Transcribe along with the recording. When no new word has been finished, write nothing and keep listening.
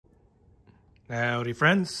Howdy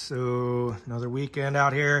friends, so another weekend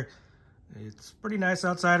out here. It's pretty nice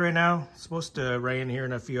outside right now. It's supposed to rain here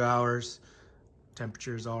in a few hours.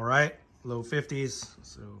 Temperature's all right, low 50s,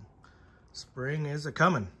 so spring is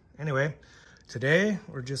a-coming. Anyway, today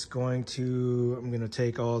we're just going to, I'm gonna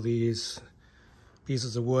take all these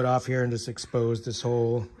pieces of wood off here and just expose this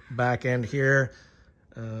whole back end here.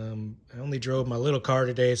 I only drove my little car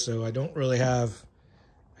today, so I don't really have,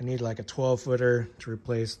 I need like a 12-footer to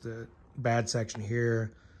replace the bad section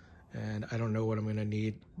here, and I don't know what I'm going to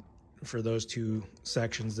need for those two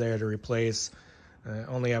sections there to replace. I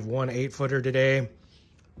only have one 8-footer today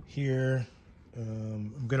here.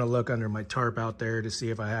 I'm going to look under my tarp out there to see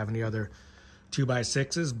if I have any other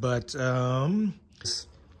 2x6s, but I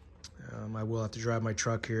will have to drive my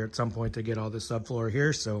truck here at some point to get all the subfloor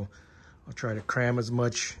here, so I'll try to cram as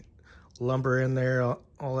much lumber in there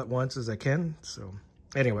all at once as I can. So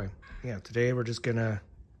anyway, yeah, today we're just gonna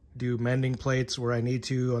do mending plates where I need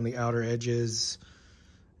to on the outer edges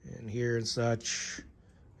and here and such,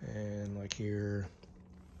 and like here,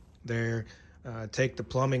 there. Take the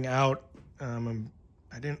plumbing out. I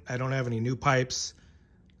don't have any new pipes,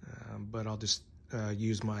 but I'll just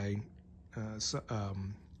use my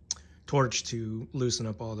torch to loosen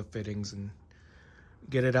up all the fittings and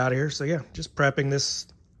get it out of here. So yeah, just prepping this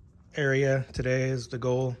area today is the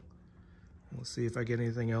goal. We'll see if I get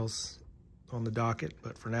anything else on the docket,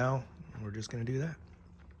 but for now, we're just gonna do that.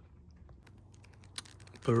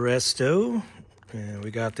 Presto, and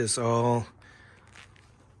we got this all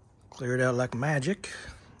cleared out like magic.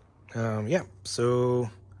 Yeah, so,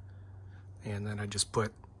 and then I just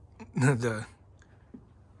put the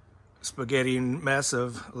spaghetti mess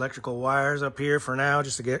of electrical wires up here for now,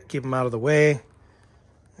 just to keep them out of the way.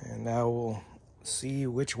 And now we'll see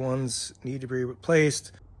which ones need to be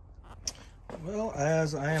replaced. Well,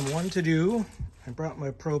 as I am one to do, I brought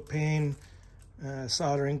my propane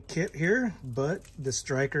soldering kit here, but the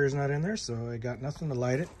striker is not in there, so I got nothing to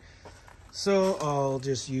light it. So I'll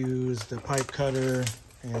just use the pipe cutter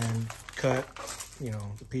and cut, you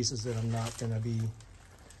know, the pieces that I'm not gonna be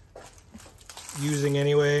using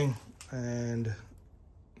anyway, and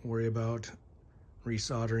worry about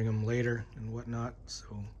resoldering them later and whatnot. So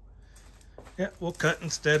yeah, we'll cut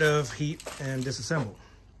instead of heat and disassemble.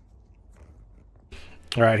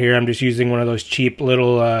 All right, here I'm just using one of those cheap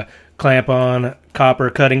little clamp-on copper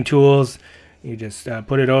cutting tools. You just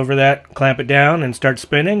put it over that, clamp it down, and start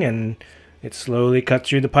spinning, and it slowly cuts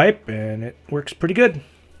through the pipe, and it works pretty good.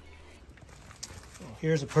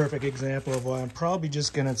 Here's a perfect example of why I'm probably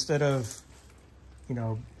just gonna, instead of, you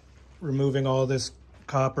know, removing all this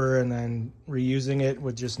copper and then reusing it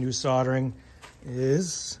with just new soldering,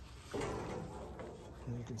 is, you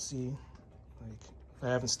can see, like, I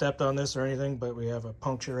haven't stepped on this or anything, but we have a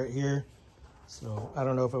puncture right here. So I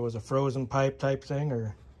don't know if it was a frozen pipe type thing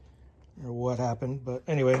or what happened, but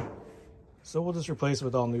anyway, so we'll just replace it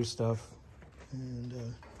with all new stuff. And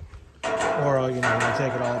or I'll, you know, when I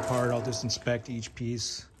take it all apart, I'll just inspect each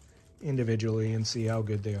piece individually and see how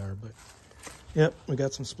good they are. But yep, we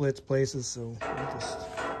got some splits places, so we'll just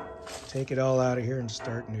take it all out of here and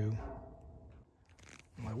start new.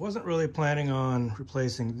 I wasn't really planning on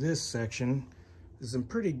replacing this section. It's in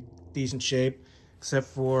pretty decent shape, except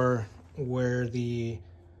for where the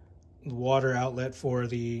water outlet for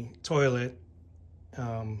the toilet,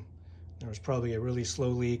 there was probably a really slow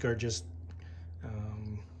leak or just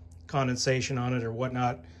condensation on it or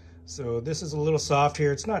whatnot. So this is a little soft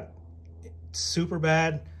here. It's not super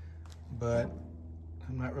bad, but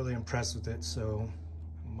I'm not really impressed with it, so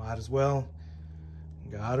might as well.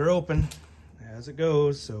 Got her open as it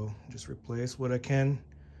goes, so just replace what I can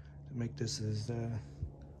to make this as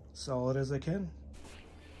solid as I can.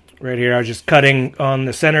 Right here I was just cutting on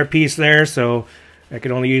the center piece there, so I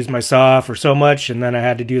could only use my saw for so much, and then I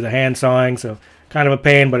had to do the hand sawing, so kind of a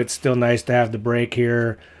pain, but it's still nice to have the break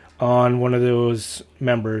here on one of those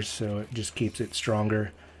members, so it just keeps it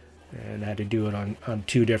stronger. And I had to do it on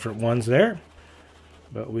two different ones there,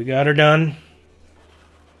 but we got her done.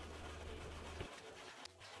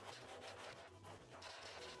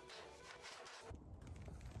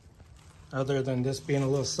 Other than this being a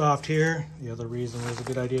little soft here, the other reason it was a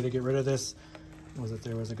good idea to get rid of this was that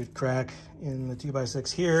there was a good crack in the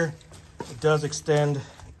 2x6 here. It does extend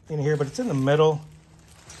in here, but it's in the middle,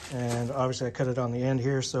 and obviously I cut it on the end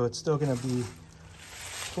here, so it's still going to be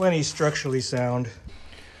plenty structurally sound.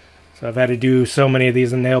 So I've had to do so many of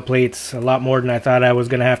these nail plates, a lot more than I thought I was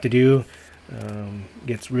going to have to do.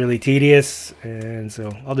 Gets really tedious, and so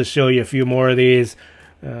I'll just show you a few more of these.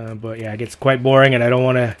 But yeah, it gets quite boring, and I don't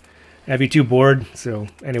want to have you too bored. So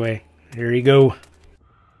anyway, here you go.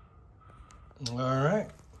 All right.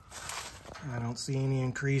 I don't don't see any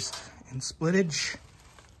increased in splittage.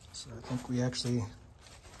 So I think we actually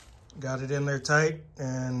got it in there tight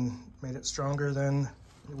and made it stronger than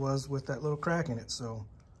it was with that little crack in it. So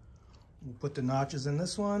we'll put the notches in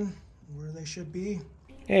this one where they should be.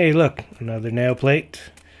 Hey, look, another nail plate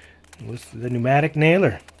with the pneumatic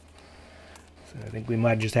nailer. So I think we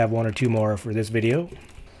might just have one or two more for this video.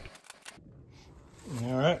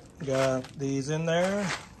 All right, got these in there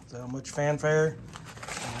without much fanfare,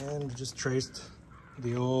 and just traced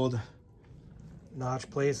the old notch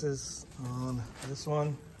places on this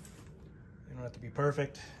one. They don't have to be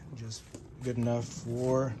perfect, just good enough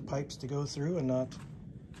for pipes to go through and not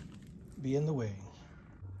be in the way.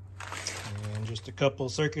 And just a couple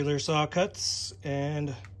circular saw cuts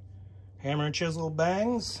and hammer and chisel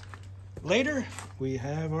bangs. Later, we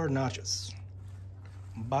have our notches.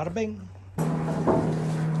 Bada bing.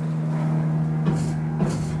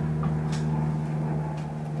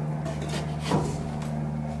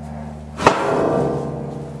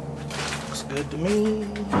 Looks good to me.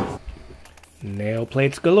 Nail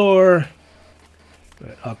plates galore.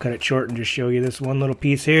 But I'll cut it short and just show you this one little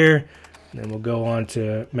piece here. And then we'll go on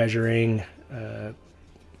to measuring a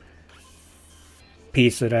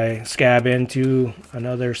piece that I scab into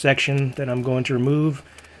another section that I'm going to remove.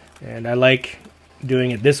 And I like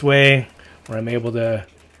doing it this way, where I'm able to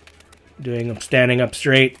doing them standing up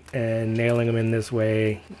straight and nailing them in this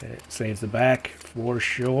way. It saves the back for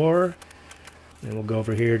sure. Then we'll go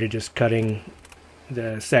over here to just cutting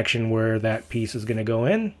the section where that piece is going to go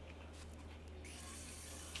in.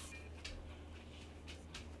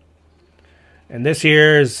 And this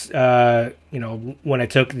here is, you know, when I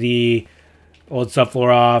took the old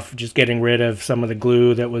subfloor off, just getting rid of some of the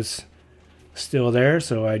glue that was still there.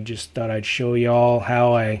 So I just thought I'd show y'all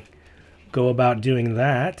how I go about doing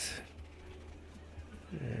that.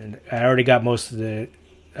 And I already got most of the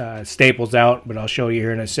staples out, but I'll show you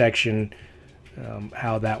here in a section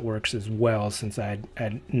how that works as well, since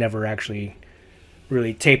I'd never actually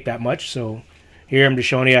really taped that much. So here I'm just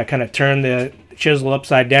showing you, I kind of turn the chisel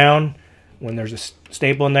upside down when there's a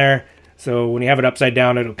staple in there. So when you have it upside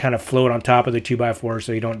down, it'll kind of float on top of the 2x4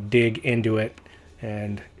 so you don't dig into it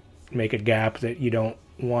and make a gap that you don't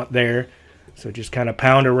want there. So just kind of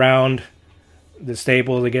pound around the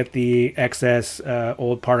staple to get the excess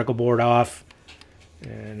old particle board off.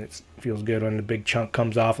 And it feels good when the big chunk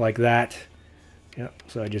comes off like that. Yep.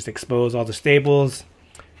 So I just expose all the staples,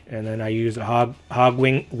 and then I use a hog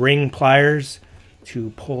ring pliers to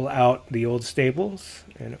pull out the old staples,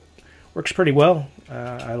 and it works pretty well.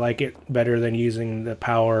 I like it better than using the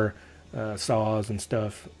power saws and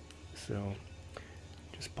stuff. So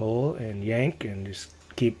just pull and yank and just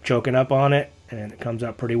keep choking up on it, and it comes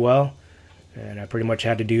out pretty well. And I pretty much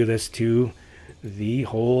had to do this to the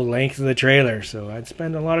whole length of the trailer, so I'd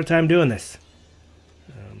spend a lot of time doing this.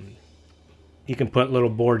 You can put little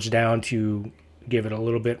boards down to give it a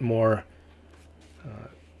little bit more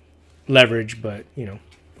leverage, but you know,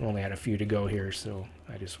 only had a few to go here, so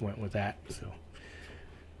I just went with that. So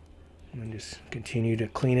and just continue to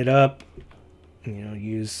clean it up. You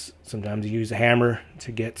know, sometimes you use a hammer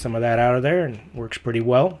to get some of that out of there, and it works pretty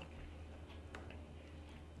well.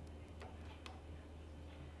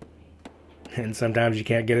 And sometimes you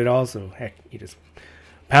can't get it all, so heck, you just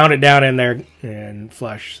pound it down in there and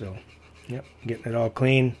flush. So yep, getting it all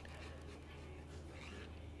clean.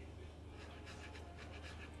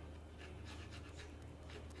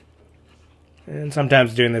 And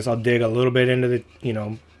sometimes doing this, I'll dig a little bit into the, you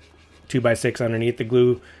know, 2x6 underneath the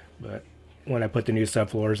glue, but when I put the new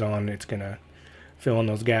subfloors on, it's gonna fill in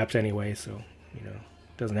those gaps anyway, so you know,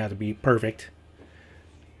 it doesn't have to be perfect.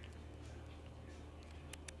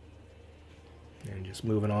 And just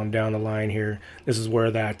moving on down the line here, this is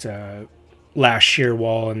where that last shear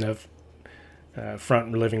wall in the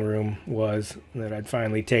front living room was that I'd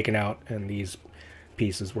finally taken out, and these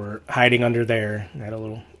pieces were hiding under there. I had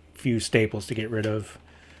a few staples to get rid of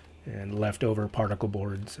and leftover particle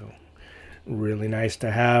board, so really nice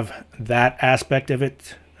to have that aspect of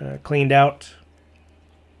it cleaned out.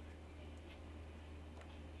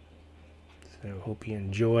 So hope you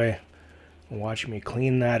enjoy watching me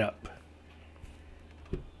clean that up.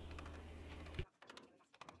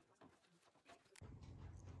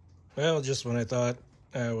 Well, just when I thought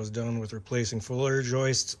I was done with replacing fuller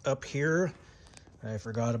joists up here, I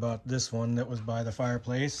forgot about this one that was by the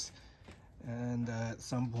fireplace. And at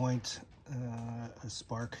some point, a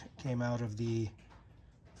spark came out of the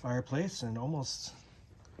fireplace and almost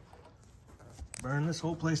burned this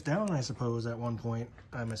whole place down, I suppose, at one point.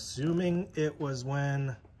 I'm assuming it was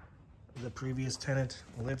when the previous tenant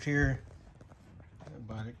lived here,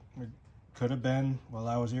 but it could have been while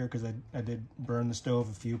I was here, because I did burn the stove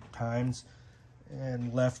a few times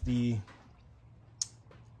and left the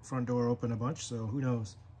front door open a bunch, so who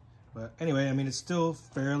knows. But anyway, I mean, it's still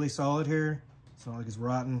fairly solid here. It's not like it's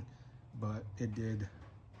rotten, but it did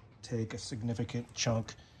take a significant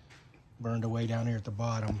chunk, burned away down here at the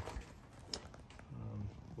bottom,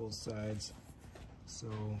 both sides. So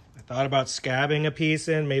I thought about scabbing a piece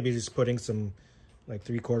in, maybe just putting some like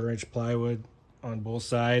 3/4 inch plywood on both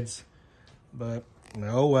sides, but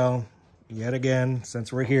oh well. Yet again,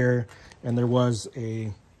 since we're here and there was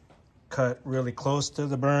a cut really close to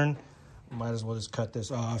the burn, might as well just cut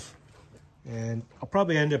this off. And I'll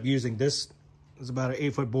probably end up using this. It's about an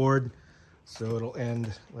 8-foot board, so it'll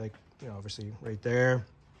end like, you know, obviously right there.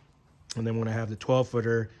 And then when I have the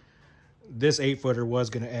 12-footer, this 8-footer was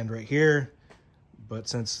going to end right here, but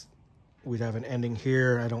since we'd have an ending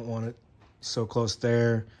here, I don't want it so close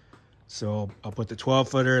there. So I'll put the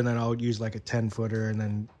 12-footer, and then I'll use like a 10-footer,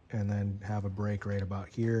 and then have a break right about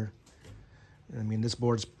here. I mean, this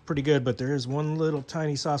board's pretty good, but there is one little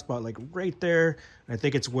tiny soft spot like right there. I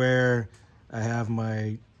think it's where I have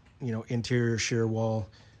my, you know, interior shear wall,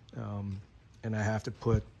 and I have to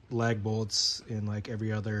put lag bolts in like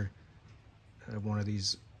every other one of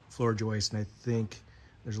these floor joists, and I think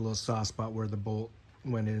there's a little soft spot where the bolt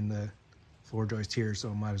went in the floor joist here, so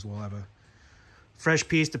I might as well have a fresh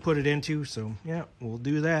piece to put it into. So yeah, we'll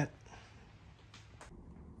do that.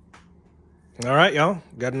 All right, y'all,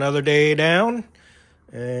 got another day down,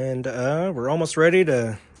 and we're almost ready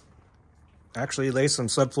to actually lay some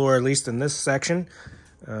subfloor, at least in this section.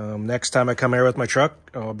 Next time I come here with my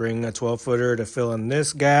truck, I'll bring a 12-footer to fill in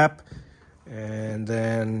this gap, and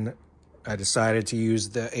then I decided to use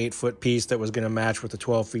the 8-foot piece that was going to match with the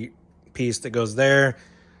 12-foot piece that goes there,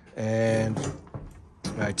 and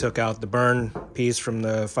I took out the burn piece from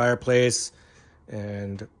the fireplace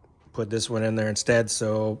and put this one in there instead.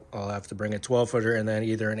 So I'll have to bring a 12-footer and then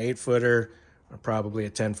either an 8-footer or probably a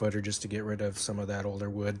 10-footer just to get rid of some of that older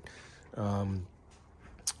wood.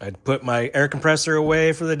 I'd put my air compressor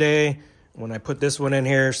away for the day when I put this one in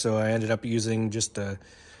here, so I ended up using just a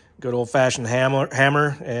good old-fashioned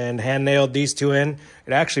hammer and hand nailed these two in.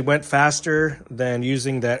 It actually went faster than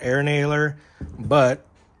using that air nailer, but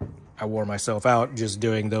I wore myself out just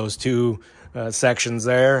doing those two sections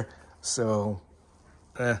there. So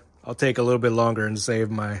I'll take a little bit longer and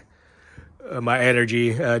save my my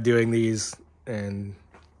energy doing these and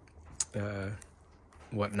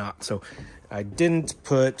whatnot. So I didn't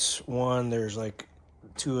put one. There's like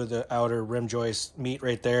two of the outer rim joists meet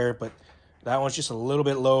right there, but that one's just a little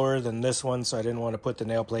bit lower than this one, so I didn't want to put the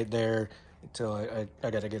nail plate there until I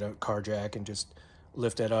got to get a car jack and just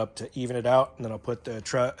lift it up to even it out, and then I'll put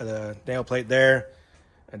the nail plate there.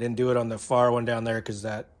 I didn't do it on the far one down there because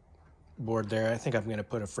that board there, I think I'm going to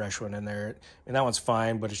put a fresh one in there. And that one's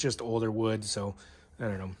fine, but it's just older wood, so I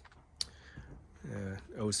don't know.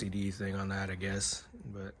 OCD thing on that, I guess.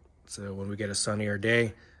 But so when we get a sunnier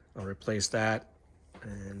day, I'll replace that.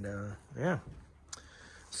 And yeah.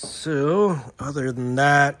 So other than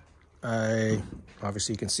that,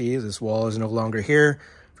 obviously you can see this wall is no longer here.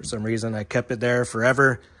 For some reason, I kept it there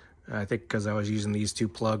forever. I think because I was using these two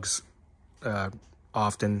plugs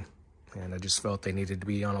often, and I just felt they needed to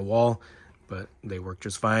be on a wall, but they work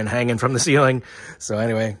just fine hanging from the ceiling. So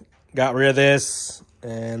anyway, got rid of this,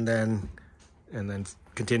 and then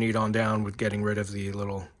continued on down with getting rid of the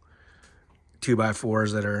little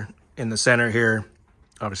 2x4s that are in the center here.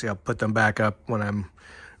 Obviously, I'll put them back up when I'm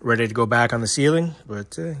ready to go back on the ceiling,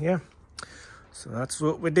 but yeah. So that's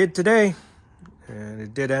what we did today. And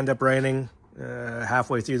it did end up raining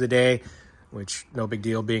halfway through the day, which no big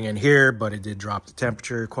deal being in here, but it did drop the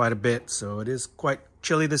temperature quite a bit. So it is quite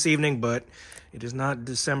chilly this evening, but it is not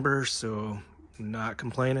December, so I'm not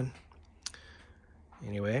complaining.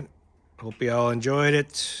 Anyway, hope you all enjoyed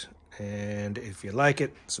it. And if you like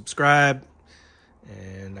it, subscribe.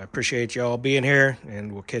 And I appreciate you all being here,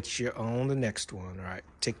 and we'll catch you on the next one. All right,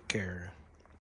 take care.